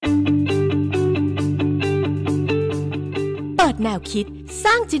เปิดแนวคิดส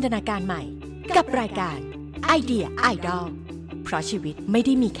ร้างจินตนาการใหม่กับรายการไอเดียไอดอลเพราะชีวิตไม่ไ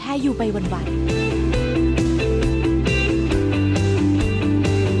ด้มีแค่อยู่ไปวันๆ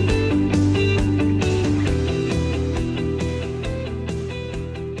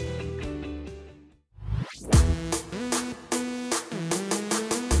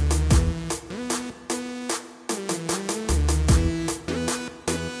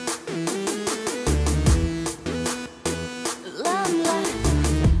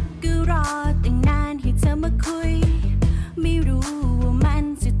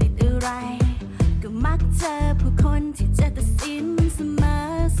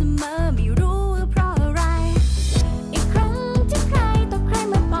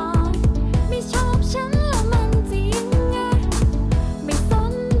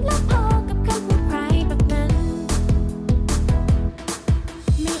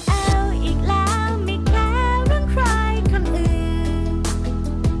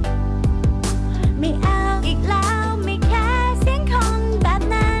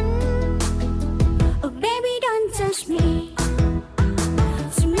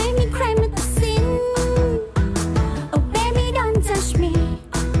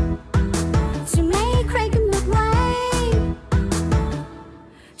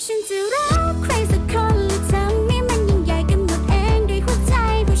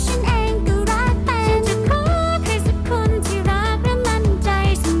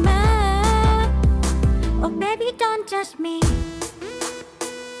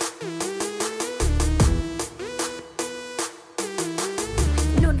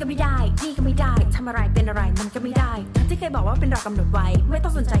กำหนดไว้ไม่ต้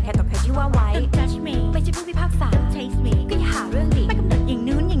องสนใจใครต่อใครที่ว่าไว้ Don't judge me ไม่ใช่ผู้พิพากษา Don't chase me ก็อย่าหาเรื่องดิไปกำหนดอย่าง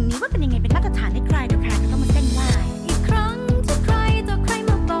นู้นอย่างนี้ว่าเป็นยังไงเป็นมาตรฐานให้ใครเดี๋ยวใครก็ต้องมาเส้นไหว้อีกครั้งถ้าใครต่อใคร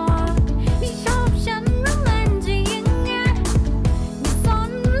มาบอกไม่ชอบฉันว่ามันจะยังไงไม่ส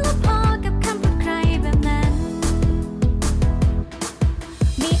นแล้วพอกับคำพูดใครแบบนั้น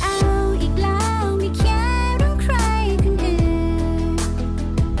ไม่เอาอีกแล้วไม่แค่เรื่องใครคนอื่น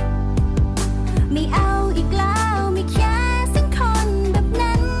ไม่เอาอีกแล้วไม่แค่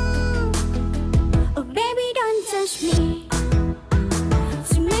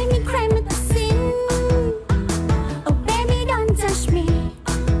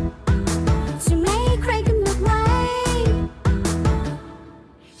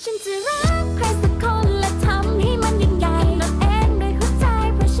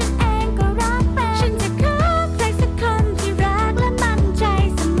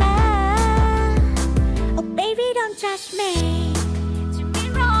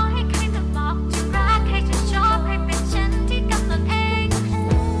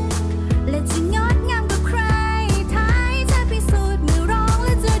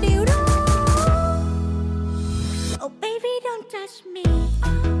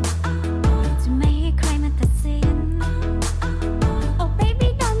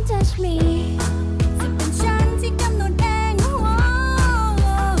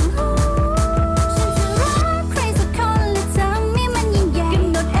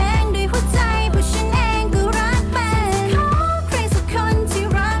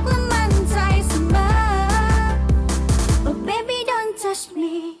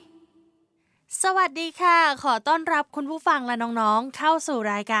สวัสดีค่ะขอต้อนรับคุณผู้ฟังและน้องๆเข้าสู่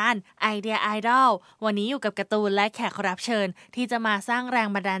รายการไอเดียไอดอลวันนี้อยู่กับการ์ตูนและแขกรับเชิญที่จะมาสร้างแรง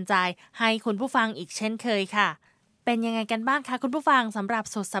บันดาลใจให้คุณผู้ฟังอีกเช่นเคยค่ะเป็นยังไงกันบ้างคะคุณผู้ฟังสำหรับ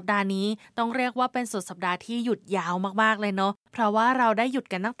สุดสัปดาห์นี้ต้องเรียกว่าเป็นสุดสัปดาห์ที่หยุดยาวมากๆเลยเนาะเพราะว่าเราได้หยุด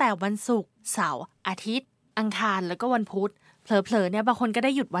กันตั้งแต่วันศุกร์เสาร์อาทิตย์อังคารแล้วก็วันพุธเผลอๆเนี่ยบางคนก็ไ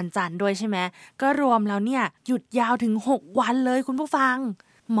ด้หยุดวันจันทร์ด้วยใช่ไหมก็รวมแล้วเนี่ยหยุดยาวถึง6วันเลยคุณผู้ฟัง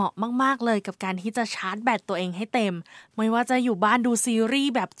เหมาะมากๆเลยกับการที่จะชาร์จแบตตัวเองให้เต็มไม่ว่าจะอยู่บ้านดูซีรี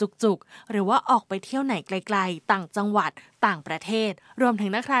ส์แบบจุกๆหรือว่าออกไปเที่ยวไหนไกลๆต่างจังหวัดต่างประเทศรวมถึง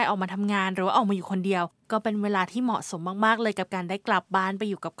ถ้าใครออกมาทำงานหรือว่าออกมาอยู่คนเดียวก็เป็นเวลาที่เหมาะสมมากๆเลยกับการได้กลับบ้านไป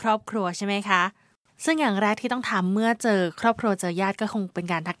อยู่กับครอบครัวใช่ไหมคะซึ่งอย่างแรกที่ต้องทำเมื่อเจอครอบครัวเจอญาติก็คงเป็น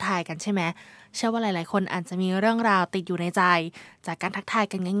การทักทายกันใช่ไหมเชื่อว่าหลายๆคนอาจจะมีเรื่องราวติดอยู่ในใจจากการทักทาย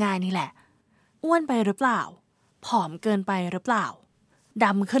กันง่ายๆนี่แหละอ้วนไปหรือเปล่าผอมเกินไปหรือเปล่าด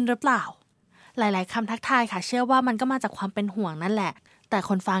ำขึ้นหรือเปล่าหลายๆคำทักทายค่ะเชื่อว่ามันก็มาจากความเป็นห่วงนั่นแหละแต่ค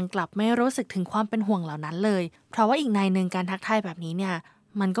นฟังกลับไม่รู้สึกถึงความเป็นห่วงเหล่านั้นเลยเพราะว่าอีกในนึงการทักทายแบบนี้เนี่ย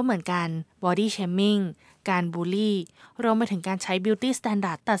มันก็เหมือนการ body shaming การบูลลี่รวมไปถึงการใช้ beauty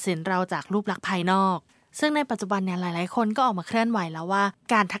standard ตัดสินเราจากรูปลักษณ์ภายนอกซึ่งในปัจจุบันเนี่ยหลายๆคนก็ออกมาเคลื่อนไหวแล้วว่า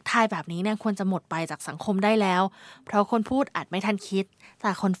การทักทายแบบนี้เนี่ยควรจะหมดไปจากสังคมได้แล้วเพราะคนพูดอาจไม่ทันคิดแต่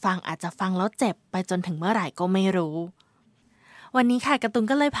คนฟังอาจจะฟังแล้วเจ็บไปจนถึงเมื่อไหร่ก็ไม่รู้ วันนี้ค่ะการ์ตูน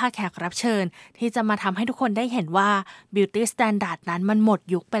ก็เลยพาแขกรับเชิญที่จะมาทำให้ทุกคนได้เห็นว่า Beauty Standard นั้นมันหมด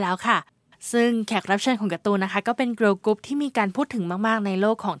ยุคไปแล้วค่ะซึ่งแขกรับเชิญของการ์ตูนนะคะก็เป็น Girl Group ที่มีการพูดถึงมากๆในโล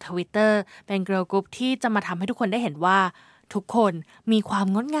กของ Twitter เป็น Girl Group ที่จะมาทำให้ทุกคนได้เห็นว่าทุกคนมีความ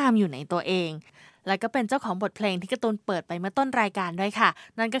งดงามอยู่ในตัวเองและก็เป็นเจ้าของบทเพลงที่การ์ตูนเปิดไปเมื่อต้นรายการด้วยค่ะ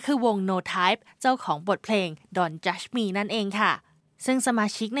นั่นก็คือวง Notype เจ้าของบทเพลง Don't Judge Me นั่นเองค่ะซึ่งสมา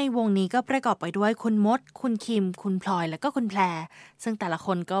ชิกในวงนี้ก็ประกอบไปด้วยคุณมดคุณคิมคุณพลอยและก็คุณแพรซึ่งแต่ละค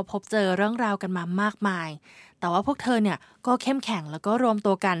นก็พบเจอเรื่องราวกันมามากมายแต่ว่าพวกเธอเนี่ยก็เข้มแข็งแล้วก็รวม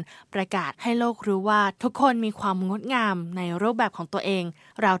ตัวกันประกาศให้โลกรู้ว่าทุกคนมีความงดงามในรูปแบบของตัวเอง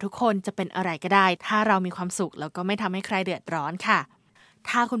เราทุกคนจะเป็นอะไรก็ได้ถ้าเรามีความสุขแล้วก็ไม่ทำให้ใครเดือดร้อนค่ะ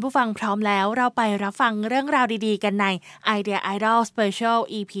ถ้าคุณผู้ฟังพร้อมแล้วเราไปรับฟังเรื่องราวดีๆกันใน Idea Idol Special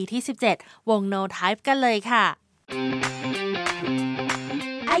EP ที่ 17 วง Notype กันเลยค่ะ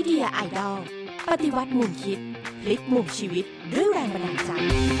ไอเดียไอดอลปฏิวัติมุมคิดพลิกมุมชีวิตด้วยแรงบันดาลใจ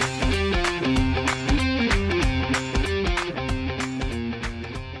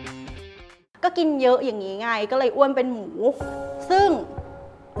ก็กินเยอะอย่างนี้ไงก็เลยอ้วนเป็นหมูซึ่ง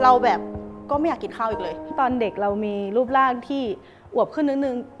เราแบบก็ไม่อยากกินข้าวอีกเลยตอนเด็กเรามีรูปร่างที่อวบขึ้น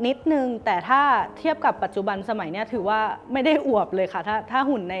นิดนึงแต่ถ้าเทียบกับปัจจุบันสมัยเนี้ยถือว่าไม่ได้อวบเลยค่ะถ้า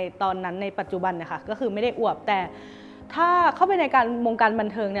หุ่นในตอนนั้นในปัจจุบันนะคะก็คือไม่ได้อวบแต่ถ้าเข้าไปในวงการบัน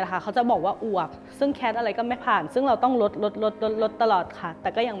เทิงเนี่ยแหละค่ะเขาจะบอกว่าอวบซึ่งแคสอะไรก็ไม่ผ่านซึ่งเราต้องลดตลอดค่ะแต่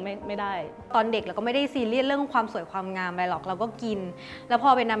ก็ยังไม่ได้ตอนเด็กเราก็ไม่ได้ซีเรียสเรื่องความสวยความงามอะไรหรอกเราก็กินแล้วพอ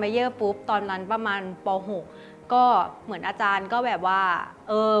เป็นนัมเบเยอร์ปุ๊บตอนนั้นประมาณป.6 ก็เหมือนอาจารย์ก็แบบว่า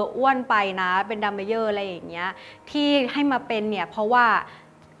อ้วนไปนะเป็นดัมเบเยอร์อะไรอย่างเงี้ยที่ให้มาเป็นเนี่ยเพราะว่า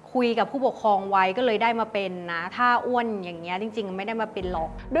คุยกับผู้ปกครองไว้ก็เลยได้มาเป็นนะถ้าอ้วนอย่างเงี้ยจริงๆไม่ได้มาเป็นหรอก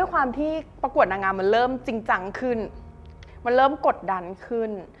ด้วยความที่ประกวดนางงามมันเริ่มจริงจังขึ้นมันเริ่มกดดันขึ้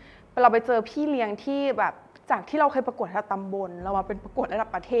นเราไปเจอพี่เลี้ยงที่แบบจากที่เราเคยประกวดระดับตำบลเรามาเป็นประกวดระดับ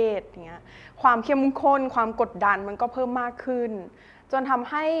ประเทศอย่างเงี้ยความเข้มข้นความกดดันมันก็เพิ่มมากขึ้นจนทำ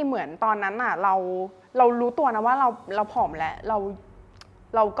ให้เหมือนตอนนั้นอ่ะเรารู้ตัวนะว่าเราผอมแล้ว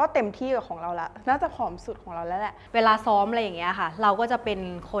เราก็เต็มที่กับของเราแล้วน่าจะผอมสุดของเราแล้วแหละเวลาซ้อมอะไรอย่างเงี้ยค่ะเราก็จะเป็น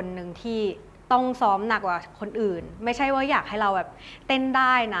คนหนึ่งที่ต้องซ้อมหนักกว่าคนอื่นไม่ใช่ว่าอยากให้เราแบบเต้นไ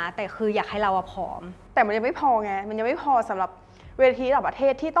ด้นะแต่คืออยากให้เราผอมแต่มันยังไม่พอไงมันยังไม่พอสำหรับเวทีระดับประเท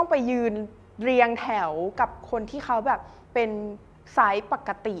ศที่ต้องไปยืนเรียงแถวกับคนที่เขาแบบเป็นไซส์ปก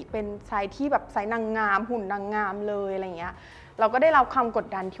ติเป็นไซส์ที่แบบไซส์นางงามหุ่นนางงามเลยอะไรเงี้ยเราก็ได้รับความกด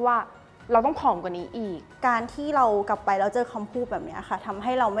ดันที่ว่าเราต้องผอมกว่านี้อีกการที่เรากลับไปแล้วเจอคำพูดแบบนี้ค่ะทำใ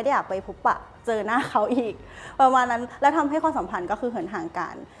ห้เราไม่ได้อยากไปพบปะเจอหน้าเขาอีกประมาณนั้นแล้วทำให้ความสัมพันธ์ก็คือเหินห่างกั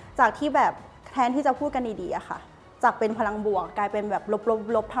นจากที่แบบแทนที่จะพูดกันดีๆอะค่ะจากเป็นพลังบวกกลายเป็นแบบ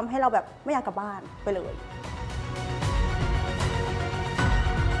ลบทำให้เราแบบไม่อยากกลับบ้านไปเลย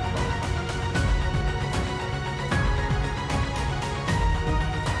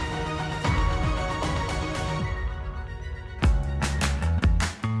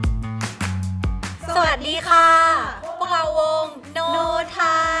สวัสดีค่ะพวกเราวง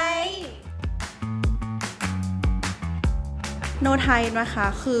Notype Notype นะคะ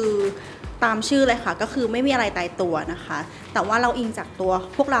คือตามชื่อเลยค่ะก็คือไม่มีอะไรตายตัวนะคะแต่ว่าเราอิงจากตัว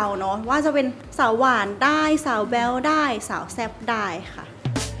พวกเราเนาะว่าจะเป็นสาวหวานได้สาวแบ๊วได้สาวแซ่บได้ค่ะ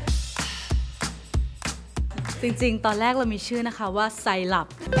จริงๆตอนแรกเรามีชื่อนะคะว่าไซลับ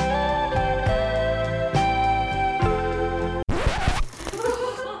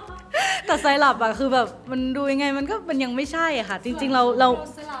แต่ไซลับอะคือแบบมันดูยังไงมันยังไม่ใช่อะค่ะจริงๆเรา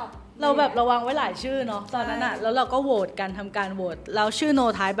แบบระวังไว้หลายชื่อเนาะตอนนั้นอะแล้วเราก็โหวตกันทำการโหวตแล้วชื่อ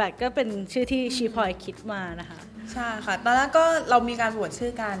Notype แบบก็เป็นชื่อที่ชีพลอยคิดมานะคะใช่ค่ะตอนแรกก็เรามีการโหวตชื่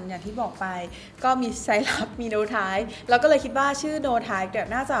อกันอย่างที่บอกไปก็มีไซลับมีโนไทป์เราก็เลยคิดว่าชื่อโนไทป์เนี่ย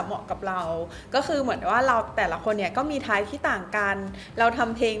น่าจะเหมาะกับเราก็คือเหมือนว่าเราแต่ละคนเนี่ยก็มีไทป์ที่ต่างกันเราท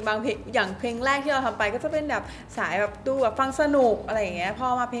ำเพลงบางเพลงอย่างเพลงแรกที่เราทำไปก็จะเป็นแบบสายแบบดูแบบฟังสนุกอะไรอย่างเงี้ยพอ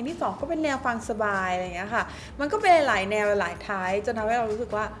มาเพลงที่2ก็เป็นแนวฟังสบายอะไรอย่างเงี้ยค่ะมันก็เป็นหลายแนวหลายไทป์จนทำให้เรารู้สึ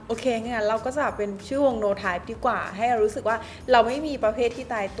กว่าโอเคงั้นเราก็จะเป็นชื่อวงโนไทป์ดีกว่าให้เรารู้สึกว่าเราไม่มีประเภทที่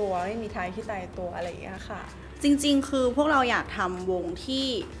ตายตัวไม่มีไทป์ที่ตายตัวอะไรอย่างเงี้ยค่ะจริงๆคือพวกเราอยากทำวงที่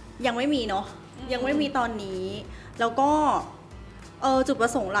ยังไม่มีเนาะยังไม่มีตอนนี้แล้วก็จุดปร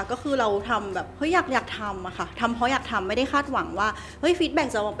ะสงค์หลักก็คือเราทำแบบเฮ้ยอยากทำอะค่ะทำเพราะอยากทำไม่ได้คาดหวังว่าเฮ้ยฟีดแบ็ก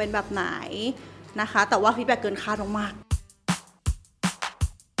จะออกเป็นแบบไหนนะคะแต่ว่าฟีดแบ็กเกินคาดมาก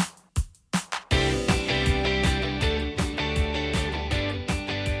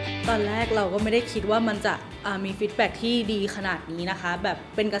ตอนแรกเราก็ไม่ได้คิดว่ามันจะมีฟีดแบ็กที่ดีขนาดนี้นะคะแบบ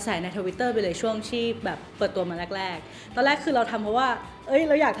เป็นกระแสใน Twitter ไปเลยช่วงที่แบบเปิดตัวมาแรกๆตอนแรกคือเราทำเพราะว่า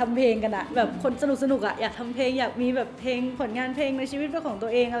เราอยากทำเพลงกันอะแบบคนสนุกอะอยากทำเพลงอยากมีแบบเพลงผลงานเพลงในชีวิตเป็นของตั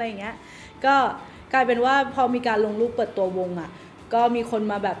วเองอะไรอย่างเงี้ยก็ กลายเป็นว่าพอมีการลงรูปเปิดตัววงอ่ะก็มีคน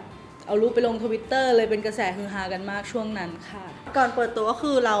มาแบบเอารูปไปลง Twitter เลยเป็นกระแสฮือฮากันมากช่วงนั้นค่ะก่อนเปิดตัวก็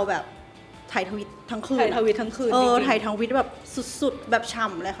คือเราแบบถ่ายทวิตทั้งคืนถ่ายทวิตทั้งคืนถ่ายทวิตแบบสุดๆแบบฉ่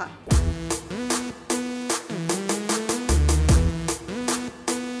ำเลยค่ะ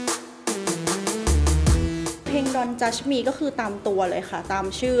เพลง Don't Judge Me ก็คือตามตัวเลยค่ะตาม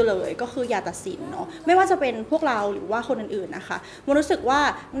ชื่อเลยก็คืออย่าตัดสินเนาะไม่ว่าจะเป็นพวกเราหรือว่าคนอื่นๆนะคะมันรู้สึกว่า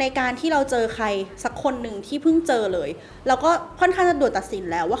ในการที่เราเจอใครสักคนหนึ่งที่เพิ่งเจอเลยเราก็ค่อนข้างจะด่วนตัดสิน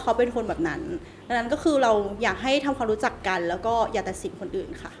แล้วว่าเขาเป็นคนแบบนั้นดังนั้นก็คือเราอยากให้ทำความรู้จักกันแล้วก็อย่าตัดสินคนอื่น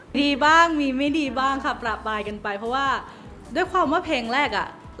ค่ะดีบ้างมีไม่ดีบ้างค่ะประปรายกันไปเพราะว่าด้วยความว่าเพลงแรกอ่ะ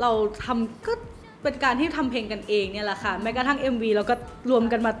เราทำก็เป็นการที่ทำเพลงกันเองเนี่ยแหละค่ะแม้กระทั่ง MV เราก็รวม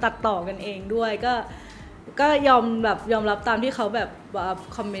กันมาตัดต่อกันเองด้วยก็ยอมรับตามที่เขาแบบ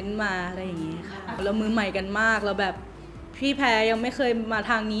คอมเมนต์มาอะไรอย่างงี้ค่ะเรามือใหม่กันมากเราแบบพี่แพรยังไม่เคยมา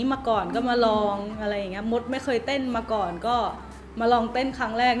ทางนี้มาก่อนก็มาลองอะไรอย่างเงี้ยมดไม่เคยเต้นมาก่อนก็มาลองเต้นครั้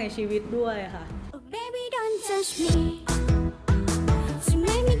งแรกในชีวิตด้วยค่ะ Oh baby don't judge me จะไ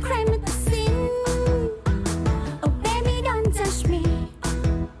ม่มีใครมาตัดสิน Oh baby don't judge me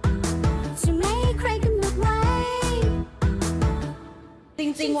จะไม่ให้ใครกำหนดไว้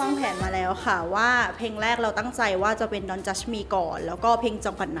จริงๆวางแผนมาแล้วค่ะว่าเพลงแรกเราตั้งใจว่าจะเป็น Don't Judge Me ก่อนแล้วก็เพลงจ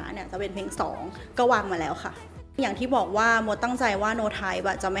ำกัดหนาเนี่ยจะเป็นเพลง2ก็วางมาแล้วค่ะอย่างที่บอกว่าโมตั้งใจว่า Notype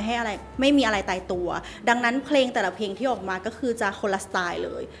จะไม่มีอะไรตายตัวดังนั้นเพลงแต่ละเพลงที่ออกมาก็คือจะคนละสไตล์เ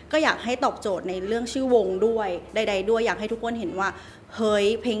ลยก็อยากให้ตอบโจทย์ในเรื่องชื่อวงด้วยใดๆด้วยอยากให้ทุกคนเห็นว่าเฮ้ย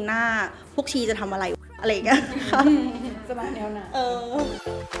เพลงหน้าพวกชีจะทำอะไรอย่างเงี้ยจะมาแนวไหน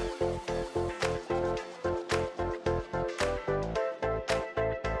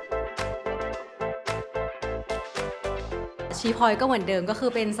ชีพอยก็เหมือนเดิมก็คื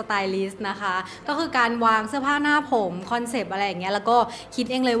อเป็นสไตลิสต์นะคะก็คือการวางเสื้อผ้าหน้าผมคอนเซปต์อะไรอย่างเงี้ยแล้วก็คิด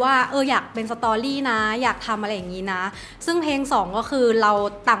เองเลยว่าอยากเป็นสตอรี่นะอยากทำอะไรอย่างงี้นะซึ่งเพลง2ก็คือเรา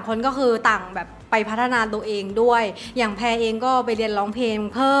ต่างคนก็คือต่างแบบไปพัฒนาตัวเองด้วยอย่างแพรเองก็ไปเรียนร้องเพลง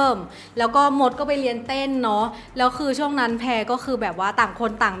เพิ่มแล้วก็มดก็ไปเรียนเต้นเนาะแล้วคือช่วงนั้นแพรก็คือแบบว่าต่างค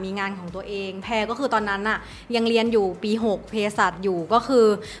นต่างมีงานของตัวเองแพรก็คือตอนนั้นน่ะยังเรียนอยู่ปี6เภสัชอยู่ก็คือ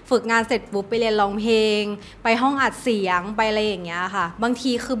ฝึกงานเสร็จปุ๊บไปเรียนร้องเพลงไปห้องอัดเสียงไปอะไรอย่างเงี้ยค่ะบาง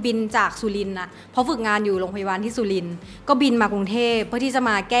ทีคือบินจากสุรินทร์น่ะเพราะฝึกงานอยู่โรงพยาบาลที่สุรินทร์ก็บินมากรุงเทพเพื่อที่จะ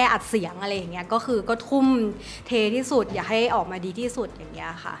มาแก้อัดเสียงอะไรอย่างเงี้ยก็คือก็ทุ่มเทที่สุดอยากให้ออกมาดีที่สุดอย่างเงี้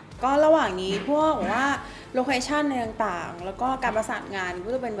ยค่ะก็ระหว่างนี้พวกว่าโลเคชั่นต่างๆแล้วก็การประสานงานก็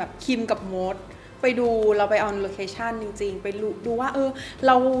จะเป็นแบบคิมกับมดไปดูเราไปออนโลเคชั่นจริงๆไปดูว่าเ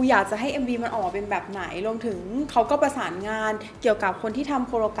ราอยากจะให้ MV มันออกมาเป็นแบบไหนรวมถึงเขาก็ประสานงานเกี่ยวกับคนที่ทำ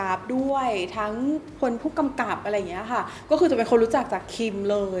โคโรกราฟด้วยทั้งคนผู้กำกับอะไรอย่างเงี้ยค่ะก็คือจะเป็นคนรู้จักจากคิม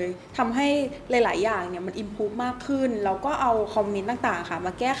เลยทำให้หลายๆอย่างเนี่ยมันอิมพูฟมากขึ้นแล้วก็เอาคอมเมนต์ต่างๆค่ะม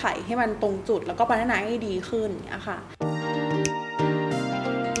าแก้ไขให้มันตรงจุดแล้วก็พัฒนาให้ดีขึ้นเนี่ยค่ะ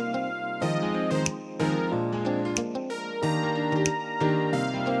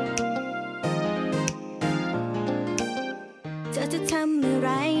จะทำอะไร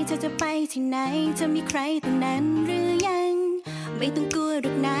เธอจะไปที่ไหนเธอมีใครตรงนั้นหรือยังไม่ต้องกลัวหร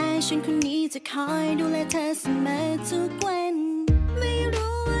อกนะฉันคนนี้จะคอยดูแลเธอเสมอทุกวันไม่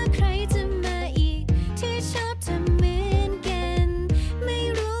รู้ว่าใครจะมาอีกที่ชอบทำเหมือนกันไม่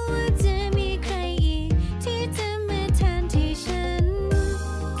รู้ว่าจะมีใครอีกที่จะมาแทนที่ฉัน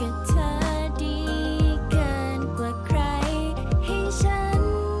กับเธอดีเกินกว่าใครให้ฉัน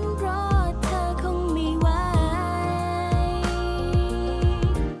รอเธอคงไม่ไหว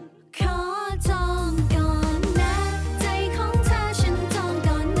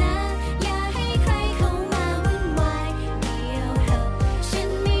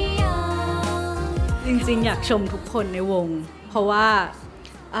จริงๆอยากชมทุกคนในวงเพราะว่า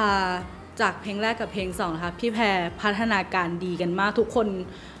จากเพลงแรกกับเพลง2นะคะพี่แพรพัฒนาการดีกันมากทุกคน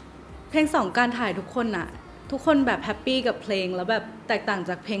เพลง2การถ่ายทุกคนน่ะทุกคนแบบแฮปปี้กับเพลงแล้วแบบแตกต่าง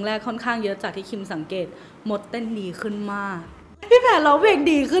จากเพลงแรกค่อนข้างเยอะจากที่คิมสังเกตมดเต้นดีขึ้นมากพี่แพรร้องเพลง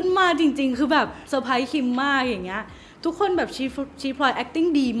ดีขึ้นมากจริงๆคือแบบเซอร์ไพรส์คิมมากอย่างเงี้ยทุกคนแบบชีพลอย acting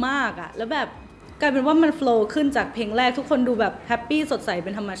ดีมากอะแล้วแบบกลายเป็นว่ามันโฟลว์ขึ้นจากเพลงแรกทุกคนดูแบบแฮปปี้สดใสเป็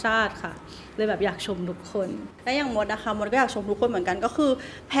นธรรมชาติค่ะเลยแบบอยากชมทุกคนและอย่างมดนะคะมดก็อยากชมทุกคนเหมือนกันก็คือ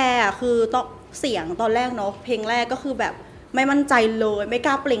แพรคือต้องเสียงตอนแรกเนาะเพลงแรกก็คือแบบ ไม่มั่นใจเลยไม่ก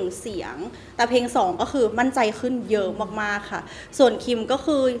ล้าเปล่งเสียงแต่เพลง2ก็คือมั่นใจขึ้นเยอะมากๆค่ะส่วนคิมก็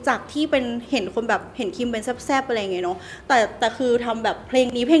คือจากที่เป็นเห็นคนแบบเห็นคิมเป็นแซ่บๆอะไรเงี้ยเนาะแต่คือทำแบบเพลง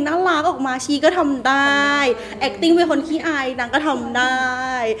นี้เพลงน่ารักออกมาชีก็ทำได้ acting เป็นคนขี้อายนางก็ทำได้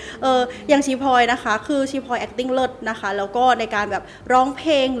อย่างชีพลอยนะคะคือชีพลอย acting เลิศนะคะแล้วก็ในการแบบร้องเพ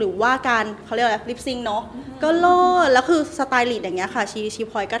ลงหรือว่าการเขาเรียกอะไรลิปซิงเนาะก็เลิศแล้วคือสไตลิสต์อย่างเงี้ยค่ะชี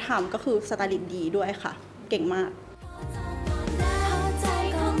พลอยก็ทำก็คือสไตลิสต์ดีด้วยค่ะเก่งมาก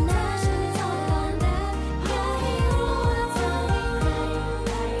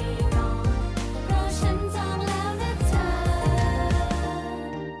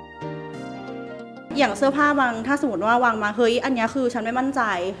อย่างเสื้อผ้าบางถ้าสมมติว่าวางมาเฮ้ยอันนี้คือฉันไม่มั่นใจ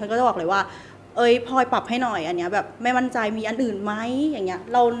ฉันก็จะบอกเลยว่าพลอยปรับให้หน่อยอันนี้แบบไม่มั่นใจมีอันอื่นไหมอย่างเงี้ย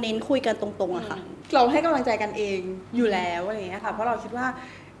เราเน้นคุยกันตรงๆอะค่ะเราให้กำลังใจกันเองอยู่แล้วอะไรอย่างเงี้ยค่ะเพราะเราคิดว่า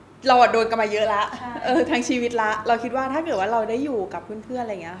เราโดนกันมาเยอะละทั้งชีวิตละเราคิดว่าถ้าเกิดว่าเราได้อยู่กับเพื่อนๆอะ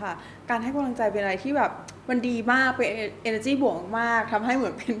ไรอย่างเงี้ยค่ะการให้กำลังใจเป็นอะไรที่แบบมันดีมากเป็น energy บวกมากทำให้เหมื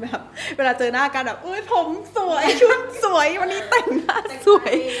อนเป็นแบบเวลาเจอหน้ากันแบบผมสวยชุดสวยวันนี้แต่งหน้าสว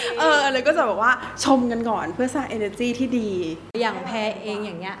ยอะไรก็จะบอกว่าชมกันก่อนเพื่อสร้าง energy ที่ดีอย่างแพรเองอ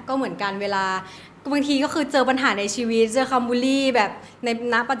ย่างเงี้ยก็เหมือนกันเวลาบางทีก็คือเจอปัญหาในชีวิตเจอคำบูลลี่แบบใน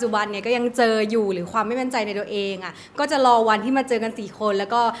ณปัจจุบันเนี่ยก็ยังเจออยู่หรือความไม่มั่นใจในตัวเองอ่ะก็จะรอวันที่มาเจอกัน4คนแล้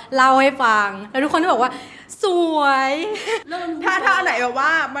วก็เล่าให้ฟังแล้วทุกคนก็บอกว่าสวยถ้าอันไหนแบบว่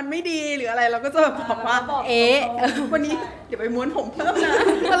ามันไม่ดีหรืออะไรเราก็จะแบบบอกว่าวันนี้เดี๋ยวไปม้วนผมเพิ่มนะ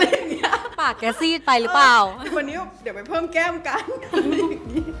อะไรอย่างเงี้ยปากแกซีดไปหรือเปล่าวันนี้เดี๋ยวไปเพิ่มแก้มกัน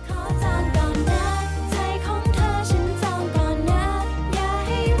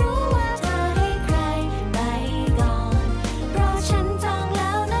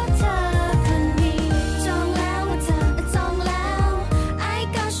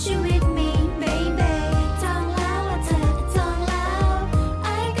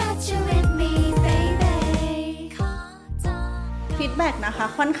นะคะ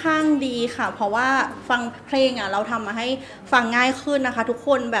ค่อนข้างดีค่ะเพราะว่าฟังเพลงเราทำมาให้ฟังง่ายขึ้นนะคะทุกค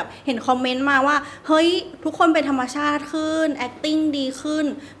นแบบเห็นคอมเมนต์มาว่าเฮ้ยทุกคนเป็นธรรมชาติขึ้น acting ดีขึ้น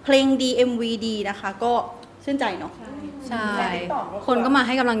เพลงดี MV ดีนะคะก็ชื่นใจเนาะใช่คนก็มาใ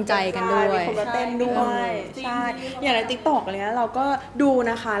ห้กำลังใจกันด้วยคนมาเต้นด้วยใช่อย่างใน TikTok อะไรเงี้ยเราก็ดู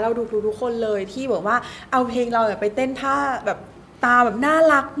นะคะเราดูทุกคนเลยที่บอกว่าเอาเพลงเราไปเต้นท่าแบบตาแบบน่า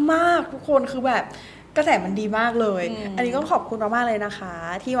รักมากทุกคนคือแบบกระแสมันดีมากเลยอันนี้ก็ขอบคุณมากๆเลยนะคะ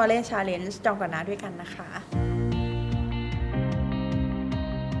ที่มาเล่น Challenge จองก่อนนะด้วยกันนะคะ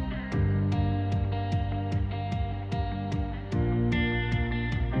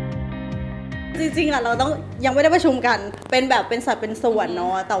จริงๆเราต้องยังไม่ได้ประชุมกันเป็นแบบเป็นสัดเป็นส่วนเนา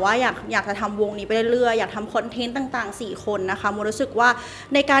ะแต่ว่าอยากจะทำวงนี้ไปเรื่อยๆอยากทำคอนเทนต์ต่างๆ4คนนะคะโมรู้สึกว่า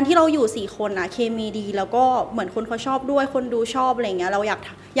ในการที่เราอยู่4คนเคมีดีแล้วก็เหมือนคนเขาชอบด้วยคนดูชอบอะไรเงี้ยเราอ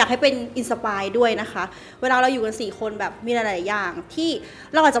ยากให้เป็นอินสไปร์ด้วยนะคะเวลาเราอยู่กัน4คนแบบมีหลายๆอย่างที่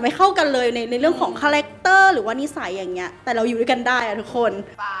เราอาจจะไม่เข้ากันเลยในเรื่องของคาแรคเตอร์หรือว่านิสัยอย่างเงี้ยแต่เราอยู่ด้วยกันได้ทุกคน5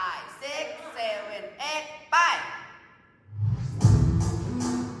 6 7 8 ไป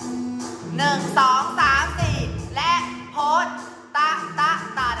1 2 3 4และโพสตาดา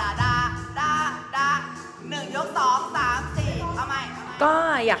ดา1ยก2 3 4เอาใหม่ก็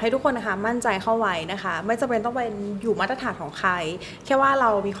อยากให้ทุกคนนะคะมั่นใจเข้าไว้นะคะไม่จำเป็นต้องเป็นอยู่มาตรฐานของใครแค่ว่าเรา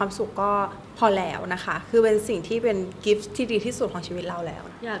มีความสุขก็พอแล้วนะคะคือเป็นสิ่งที่เป็นกิฟต์ที่ดีที่สุดของชีวิตเราแล้ว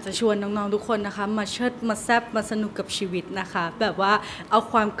อยากจะชวนน้องๆทุกคนนะคะมาเชิดมาแซบมาสนุกกับชีวิตนะคะแบบว่าเอา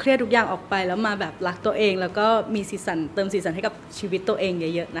ความเครียดทุกอย่างออกไปแล้วมาแบบรักตัวเองแล้วก็มีสีสันเติมสีสันให้กับชีวิตตัวเอง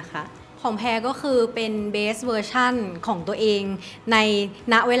เยอะๆนะคะของแพรก็คือเป็นเบสเวอร์ชั่นของตัวเองใน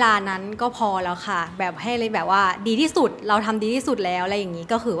ณเวลานั้นก็พอแล้วค่ะแบบให้เลยแบบว่าดีที่สุดเราทำดีที่สุดแล้วอะไรอย่างนี้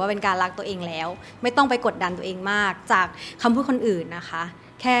ก็คือว่าเป็นการรักตัวเองแล้วไม่ต้องไปกดดันตัวเองมากจากคำพูดคนอื่นนะคะ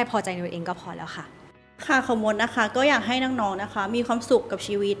แค่พอใจในตัวเองก็พอแล้วค่ะค่ะขมวดนะคะก็อยากให้น้องๆนะคะมีความสุขกับ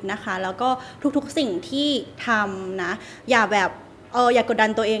ชีวิตนะคะแล้วก็ทุกๆสิ่งที่ทำนะอย่าแบบอย่ากดดั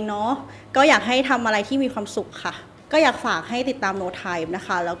นตัวเองเนาะก็อยากให้ทำอะไรที่มีความสุขค่ะก็อยากฝากให้ติดตาม Notype นะค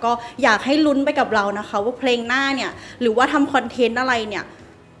ะแล้วก็อยากให้ลุ้นไปกับเรานะคะว่าเพลงหน้าเนี่ยหรือว่าทำคอนเทนต์อะไรเนี่ย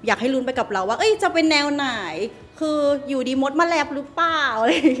อยากให้ลุ้นไปกับเราว่าจะเป็นแนวไหนคืออยู่ดีมดมาแลบหรือเปล่าอะไ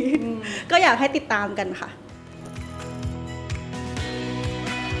รก็อยากให้ติดตามกันค่ะ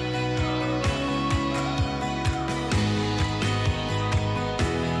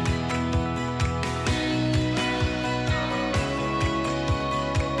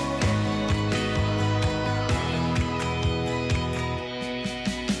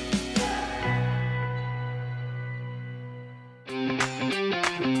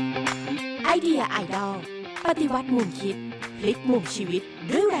ไอเดียไอดอลปฏิวัติมุมคิดพลิกมุมชีวิต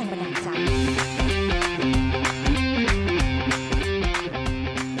ด้วยแรงบันดาลใจ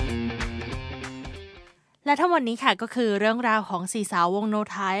และทั้งหมดนี้ค่ะก็คือเรื่องราวของ4สาววง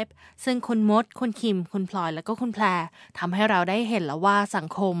Notype ซึ่งคุณมดคุณคิมคุณพลอยแล้วก็คุณแพรทำให้เราได้เห็นแล้วว่าสัง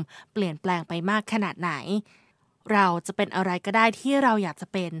คมเปลี่ยนแปลงไปมากขนาดไหนเราจะเป็นอะไรก็ได้ที่เราอยากจะ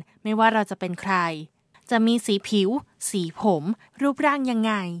เป็นไม่ว่าเราจะเป็นใครจะมีสีผิวสีผมรูปร่างยังไ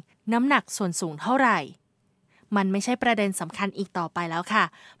งน้ำหนักส่วนสูงเท่าไหร่มันไม่ใช่ประเด็นสำคัญอีกต่อไปแล้วค่ะ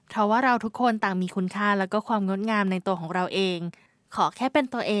เพราะว่าเราทุกคนต่างมีคุณค่าแล้วก็ความงดงามในตัวของเราเองขอแค่เป็น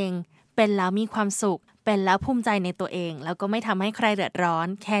ตัวเองเป็นแล้วมีความสุขเป็นแล้วภูมิใจในตัวเองแล้วก็ไม่ทำให้ใครเดือดร้อน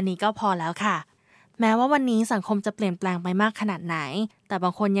แค่นี้ก็พอแล้วค่ะแม้ว่าวันนี้สังคมจะเปลี่ยนแปลงไปมากขนาดไหนแต่บา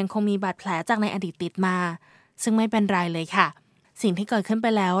งคนยังคงมีบาดแผลจากในอดีตติดมาซึ่งไม่เป็นไรเลยค่ะสิ่งที่เกิดขึ้นไป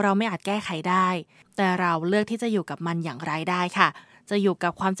แล้วเราไม่อาจแก้ไขได้แต่เราเลือกที่จะอยู่กับมันอย่างไรได้ค่ะจะอยู่กั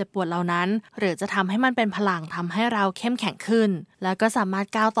บความเจ็บปวดเหล่านั้นหรือจะทำให้มันเป็นพลังทำให้เราเข้มแข็งขึ้นแล้วก็สามารถ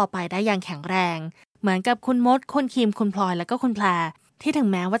ก้าวต่อไปได้อย่างแข็งแรงเหมือนกับคุณมดคุณคิมคุณพลอยแล้วก็คุณแพรที่ถึง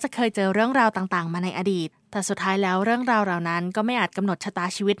แม้ว่าจะเคยเจอเรื่องราวต่างๆมาในอดีตแต่สุดท้ายแล้วเรื่องราวเหล่านั้นก็ไม่อาจกำหนดชะตา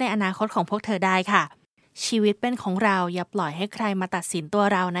ชีวิตในอนาคตของพวกเธอได้ค่ะชีวิตเป็นของเราอย่าปล่อยให้ใครมาตัดสินตัว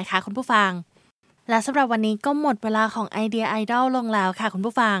เรานะคะคุณผู้ฟังและสำหรับวันนี้ก็หมดเวลาของไอเดียไอดอลลงแล้วค่ะคุณ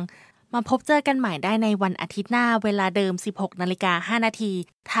ผู้ฟังมาพบเจอกันใหม่ได้ในวันอาทิตย์หน้าเวลาเดิม 16:05 น.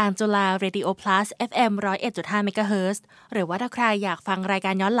ทางจุฬา Radio Plus FM 101.5 MHz หรือว่าถ้าใครอยากฟังรายก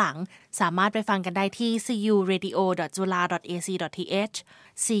ารย้อนหลังสามารถไปฟังกันได้ที่ curadio.jula.ac.th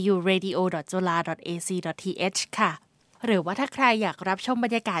curadio.jula.ac.th ค่ะหรือว่าถ้าใครอยากรับชมบร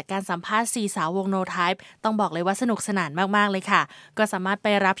รยากาศการสัมภาษณ์4สาววง Notype ต้องบอกเลยว่าสนุกสนานมากๆเลยค่ะก็สามารถไป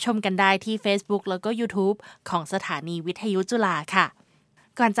รับชมกันได้ที่ Facebook แล้วก็ YouTube ของสถานีวิทยุจุฬาค่ะ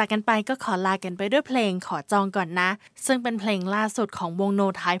ก่อนจากกันไปก็ขอลากันไปด้วยเพลงขอจองก่อนนะซึ่งเป็นเพลงล่าสุดของวง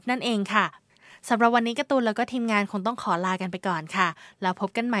Notype นั่นเองค่ะสำหรับวันนี้การ์ตูนแล้วก็ทีมงานคงต้องขอลากันไปก่อนค่ะแล้วพบ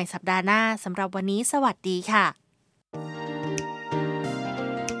กันใหม่สัปดาห์หน้าสำหรับวันนี้สวัสดีค่ะ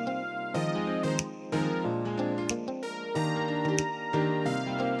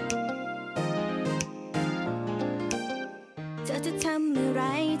เธอจะทำอะไร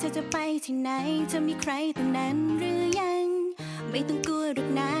เธอจะไปที่ไหนเธอมีใครตรงนั้นหรือยังไม่ต้องกลัวหรอก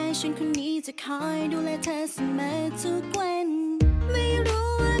นะฉันคนนี้จะคอยดูแลเธอเสมอทุกวันไม่รู้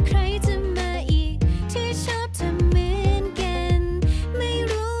ว่าใครจะมาอีกที่ชอบเธอเหมือนกันไม่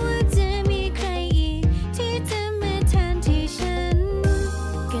รู้ว่าจะมีใครอีกที่จะมาแทนที่ฉัน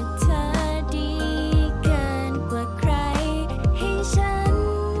กับเธอดีเกินกว่าใครให้ฉัน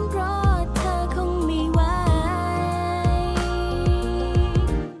รอเธอคงไม่ไหว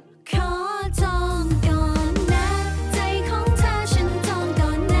ขอจองก่อนนะใจของเธอฉันจองก่อ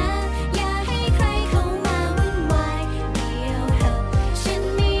นนะอย่าให้ใครเข้ามาวุ่นวายเดี๋ยวเหอะฉัน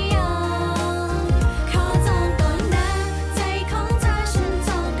ไม่ยอมขอจองก่อนนะใจของเธอฉันจ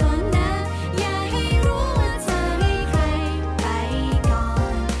องก่อนนะอย่าให้รู้ว่าเธอให้ใครไปก่อ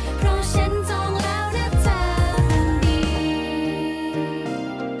นเพราะฉันจองแล้วนะเธอคนดี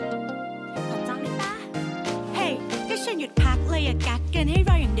ขอจองได้ปะเฮ้ยก็ฉันหยุดพักเลยอะกักเกินให้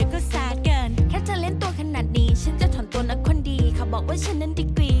รออย่างเดียวก็แซดเกินแค่เธอเล่นตัวขนาดนี้ฉันจะถอนตัวนักคนดีเขาบอกว่าฉันนั้นดี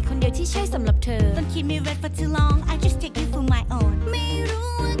กรีคนเดียวที่ใช่สำหรับเธอ Don't keep me wait for too long I just take you for my own ไม่รู้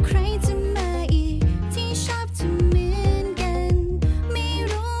ว่าใครจะมาอีกที่ชอบเธอเหมือนกันไม่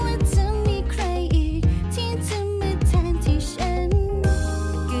รู้ว่าจะมีใครอีกที่จะมาแทนที่ฉัน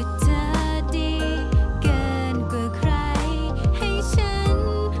ก็เธอดีเกินกว่าใครให้ฉัน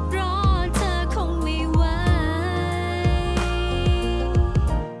รอเธอคงไม่ไหว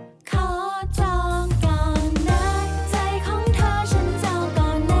ขอจองก่อนนะใจของเธอฉันจองก่อ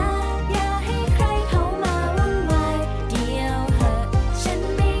นนะอย่าให้ใครเข้ามาวุ่นวายเดี๋ยวเหอะฉัน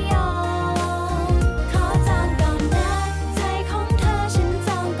ไม่ยอม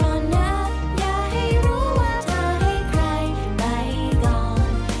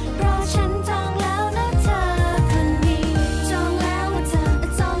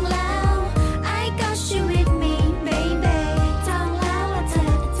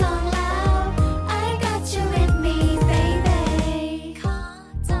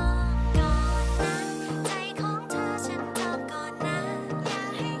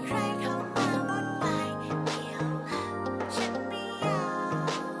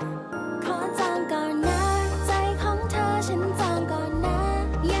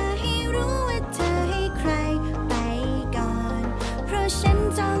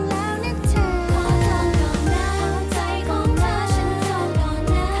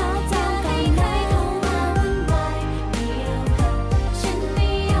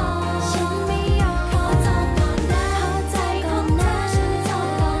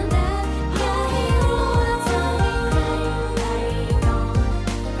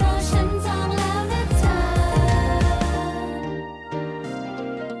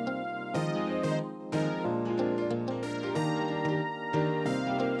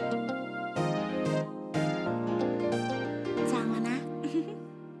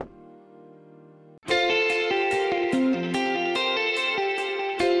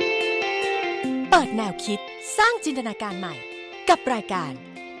ปิดแนวคิดสร้างจินตนาการใหม่กับรายการ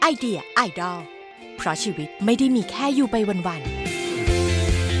ไอเดียไอดอลเพราะชีวิตไม่ได้มีแค่อยู่ไปวันๆ